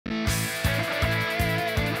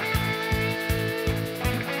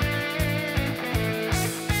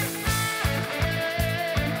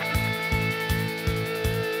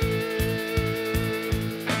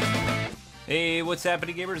what's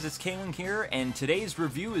happening, gamers? It's Kwing here, and today's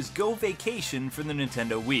review is Go Vacation for the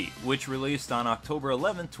Nintendo Wii, which released on October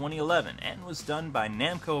 11, 2011, and was done by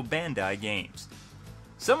Namco Bandai Games.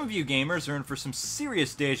 Some of you gamers are in for some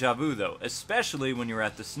serious deja vu though, especially when you're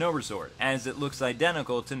at the snow resort, as it looks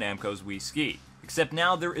identical to Namco's Wii Ski. Except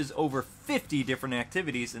now there is over 50 different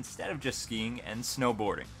activities instead of just skiing and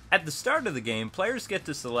snowboarding. At the start of the game, players get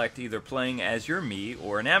to select either playing as your Mii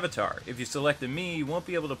or an avatar. If you select a Mii, you won't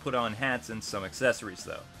be able to put on hats and some accessories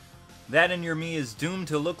though. That and your Mii is doomed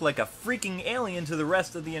to look like a freaking alien to the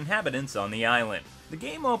rest of the inhabitants on the island. The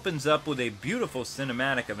game opens up with a beautiful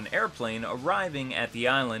cinematic of an airplane arriving at the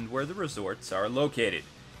island where the resorts are located.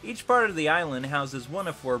 Each part of the island houses one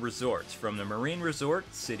of 4 resorts, from the Marine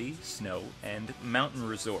Resort, City, Snow, and Mountain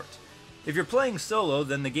Resort. If you're playing solo,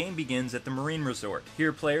 then the game begins at the Marine Resort.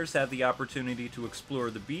 Here players have the opportunity to explore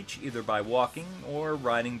the beach either by walking or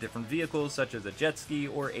riding different vehicles such as a jet ski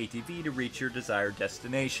or ATV to reach your desired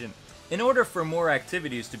destination. In order for more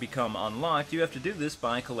activities to become unlocked, you have to do this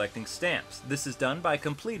by collecting stamps. This is done by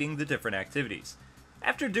completing the different activities.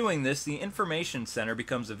 After doing this, the Information Center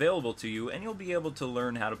becomes available to you and you'll be able to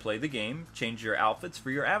learn how to play the game, change your outfits for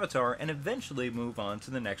your avatar, and eventually move on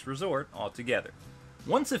to the next resort altogether.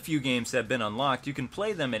 Once a few games have been unlocked, you can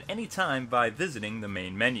play them at any time by visiting the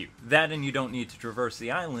main menu. That and you don't need to traverse the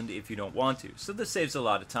island if you don't want to, so this saves a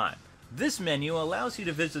lot of time. This menu allows you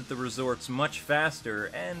to visit the resorts much faster,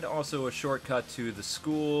 and also a shortcut to the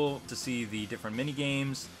school to see the different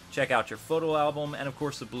minigames, check out your photo album, and of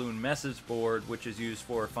course the balloon message board, which is used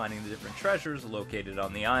for finding the different treasures located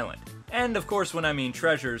on the island. And of course, when I mean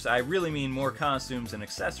treasures, I really mean more costumes and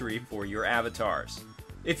accessory for your avatars.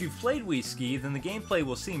 If you've played Wii Ski, then the gameplay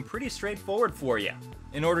will seem pretty straightforward for you.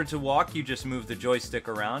 In order to walk, you just move the joystick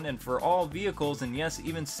around, and for all vehicles and yes,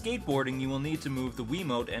 even skateboarding, you will need to move the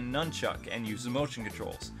Wiimote and nunchuck and use the motion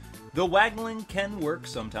controls. Though waggling can work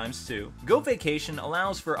sometimes too. Go Vacation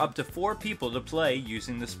allows for up to 4 people to play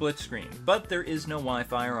using the split screen, but there is no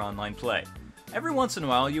Wi-Fi or online play. Every once in a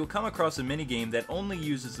while, you'll come across a minigame that only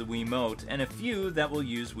uses the Wiimote, and a few that will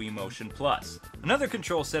use Wii Motion Plus. Another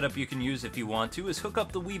control setup you can use if you want to is hook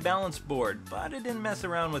up the Wii Balance Board, but I didn't mess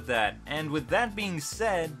around with that. And with that being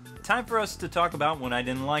said, time for us to talk about what I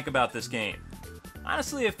didn't like about this game.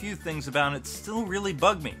 Honestly, a few things about it still really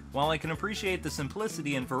bug me. While I can appreciate the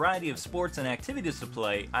simplicity and variety of sports and activities to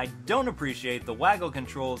play, I don't appreciate the waggle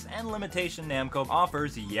controls and limitation Namco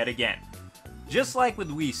offers yet again. Just like with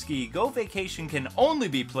Wii Ski, Go Vacation can only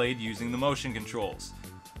be played using the motion controls.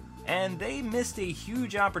 And they missed a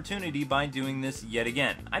huge opportunity by doing this yet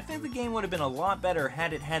again. I think the game would have been a lot better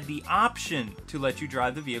had it had the option to let you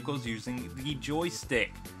drive the vehicles using the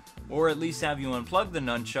joystick. Or at least have you unplug the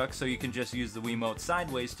nunchuck so you can just use the Wiimote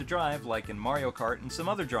sideways to drive, like in Mario Kart and some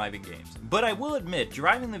other driving games. But I will admit,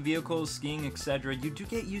 driving the vehicles, skiing, etc. you do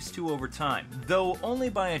get used to over time, though only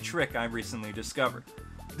by a trick I recently discovered.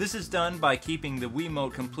 This is done by keeping the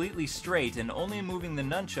Wiimote completely straight and only moving the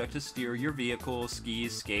nunchuck to steer your vehicle,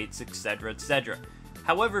 skis, skates, etc, etc.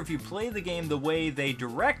 However, if you play the game the way they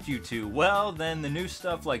direct you to, well, then the new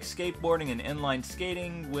stuff like skateboarding and inline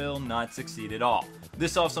skating will not succeed at all.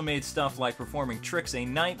 This also made stuff like performing tricks a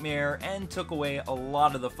nightmare and took away a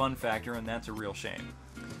lot of the fun factor, and that's a real shame.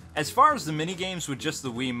 As far as the minigames with just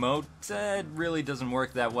the Wiimote, it really doesn't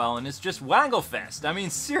work that well, and it's just Wagglefest. I mean,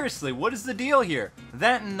 seriously, what is the deal here?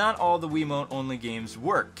 That and not all the Wiimote-only games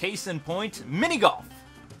work. Case in point, Minigolf.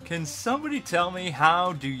 Can somebody tell me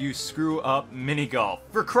how do you screw up Minigolf?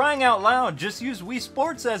 For crying out loud, just use Wii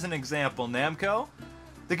Sports as an example, Namco.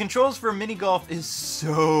 The controls for Minigolf is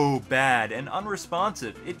so bad and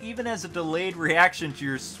unresponsive. It even has a delayed reaction to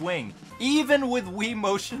your swing, even with Wii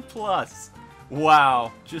Motion Plus.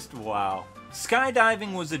 Wow, just wow.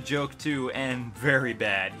 Skydiving was a joke too, and very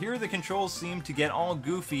bad. Here the controls seem to get all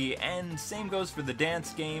goofy, and same goes for the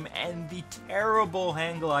dance game and the terrible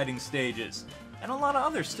hang gliding stages. And a lot of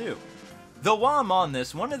others too. Though while I'm on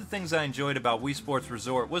this, one of the things I enjoyed about Wii Sports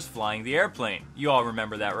Resort was flying the airplane. You all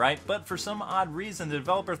remember that, right? But for some odd reason, the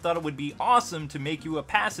developer thought it would be awesome to make you a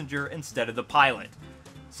passenger instead of the pilot.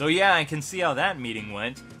 So yeah, I can see how that meeting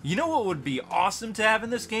went. You know what would be awesome to have in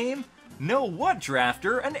this game? Know what,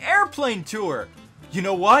 Drafter? An airplane tour! You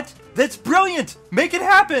know what? That's brilliant! Make it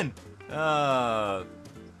happen!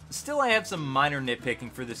 Still, I have some minor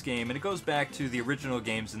nitpicking for this game, and it goes back to the original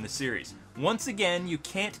games in the series. Once again, you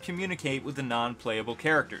can't communicate with the non-playable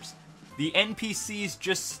characters. The NPCs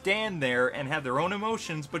just stand there and have their own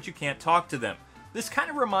emotions, but you can't talk to them. This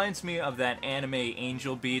kind of reminds me of that anime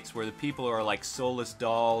Angel Beats, where the people are like soulless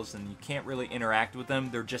dolls, and you can't really interact with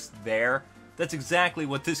them, they're just there. That's exactly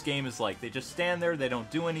what this game is like. They just stand there, they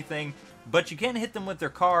don't do anything, but you can hit them with their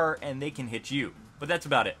car, and they can hit you. But that's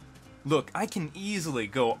about it. Look, I can easily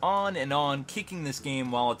go on and on kicking this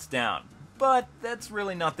game while it's down, but that's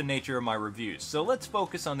really not the nature of my reviews, so let's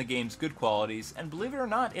focus on the game's good qualities, and believe it or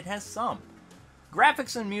not, it has some.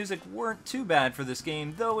 Graphics and music weren't too bad for this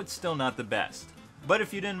game, though it's still not the best. But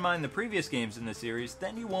if you didn't mind the previous games in the series,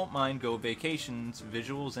 then you won't mind Go Vacation's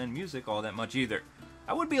visuals and music all that much either.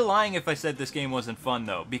 I would be lying if I said this game wasn't fun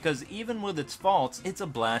though, because even with its faults, it's a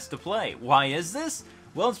blast to play. Why is this?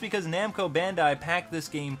 Well, it's because Namco Bandai packed this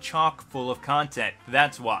game chock full of content.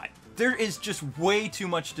 That's why. There is just way too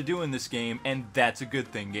much to do in this game, and that's a good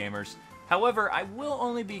thing, gamers. However, I will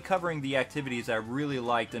only be covering the activities I really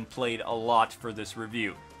liked and played a lot for this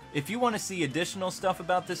review. If you want to see additional stuff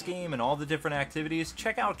about this game and all the different activities,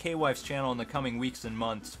 check out K-Wife's channel in the coming weeks and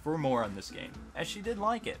months for more on this game, as she did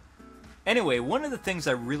like it. Anyway, one of the things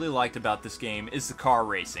I really liked about this game is the car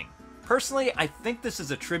racing. Personally, I think this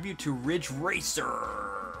is a tribute to Ridge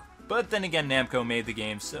Racer. But then again, Namco made the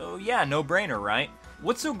game, so yeah, no-brainer, right?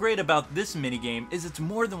 What's so great about this minigame is it's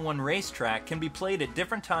more than one racetrack, can be played at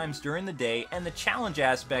different times during the day, and the challenge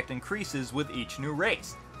aspect increases with each new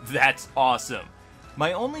race. That's awesome!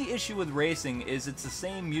 My only issue with racing is it's the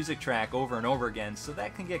same music track over and over again, so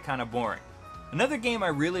that can get kinda boring. Another game I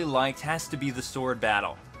really liked has to be the sword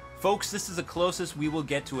battle. Folks, this is the closest we will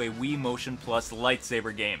get to a Wii Motion Plus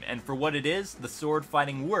lightsaber game, and for what it is, the sword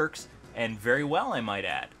fighting works, and very well I might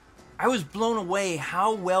add. I was blown away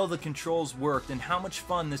how well the controls worked and how much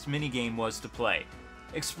fun this minigame was to play.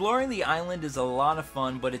 Exploring the island is a lot of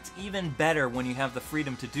fun, but it's even better when you have the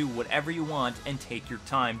freedom to do whatever you want and take your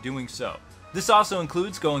time doing so. This also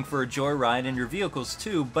includes going for a joyride in your vehicles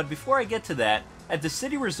too, but before I get to that, at the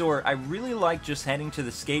city resort I really liked just heading to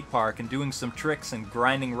the skate park and doing some tricks and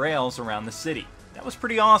grinding rails around the city. That was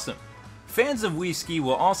pretty awesome. Fans of Wii Ski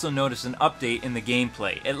will also notice an update in the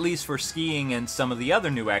gameplay, at least for skiing and some of the other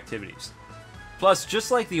new activities. Plus,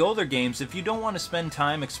 just like the older games, if you don't want to spend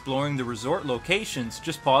time exploring the resort locations,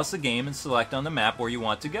 just pause the game and select on the map where you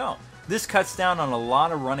want to go. This cuts down on a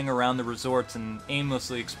lot of running around the resorts and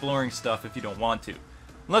aimlessly exploring stuff if you don't want to.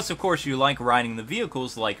 Unless of course you like riding the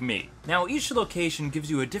vehicles like me. Now each location gives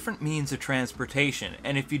you a different means of transportation,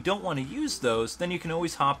 and if you don't want to use those, then you can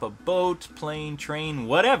always hop a boat, plane, train,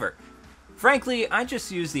 whatever. Frankly, I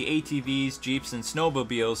just use the ATVs, Jeeps, and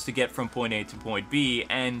snowmobiles to get from point A to point B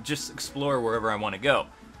and just explore wherever I want to go.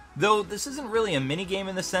 Though this isn't really a minigame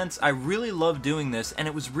in the sense, I really love doing this and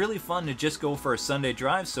it was really fun to just go for a Sunday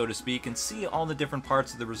drive, so to speak, and see all the different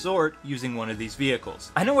parts of the resort using one of these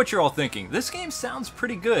vehicles. I know what you're all thinking, this game sounds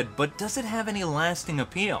pretty good, but does it have any lasting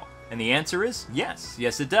appeal? And the answer is yes,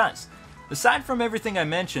 yes it does. Aside from everything I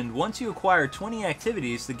mentioned, once you acquire 20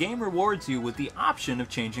 activities, the game rewards you with the option of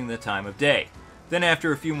changing the time of day. Then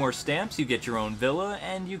after a few more stamps, you get your own villa,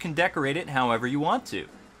 and you can decorate it however you want to.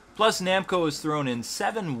 Plus, Namco has thrown in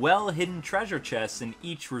 7 well-hidden treasure chests in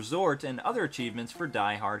each resort and other achievements for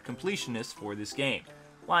die-hard completionists for this game,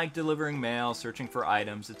 like delivering mail, searching for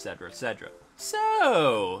items, etc, etc.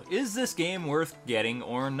 So, is this game worth getting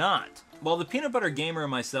or not? While the Peanut Butter Gamer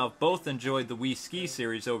and myself both enjoyed the Wii Ski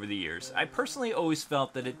series over the years, I personally always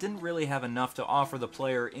felt that it didn't really have enough to offer the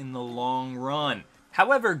player in the long run.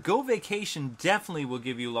 However, Go Vacation definitely will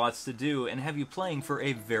give you lots to do and have you playing for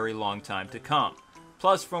a very long time to come.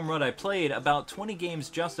 Plus, from what I played, about 20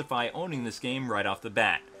 games justify owning this game right off the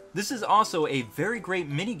bat. This is also a very great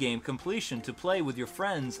minigame completion to play with your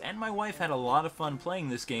friends, and my wife had a lot of fun playing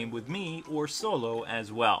this game with me or solo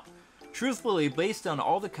as well. Truthfully, based on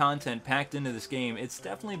all the content packed into this game, it's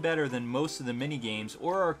definitely better than most of the minigames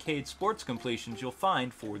or arcade sports completions you'll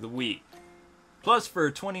find for the Wii. Plus,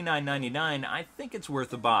 for $29.99, I think it's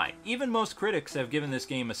worth a buy. Even most critics have given this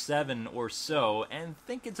game a 7 or so, and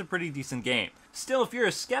think it's a pretty decent game. Still, if you're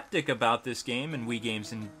a skeptic about this game and Wii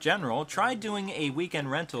games in general, try doing a weekend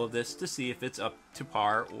rental of this to see if it's up to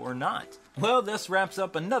par or not. Well, this wraps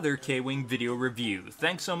up another Kwing video review.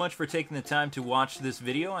 Thanks so much for taking the time to watch this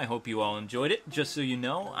video. I hope you all enjoyed it. Just so you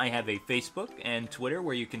know, I have a Facebook and Twitter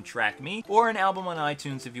where you can track me, or an album on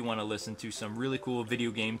iTunes if you want to listen to some really cool video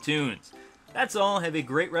game tunes. That's all, have a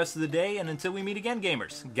great rest of the day, and until we meet again,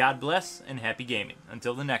 gamers, God bless and happy gaming.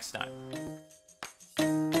 Until the next time.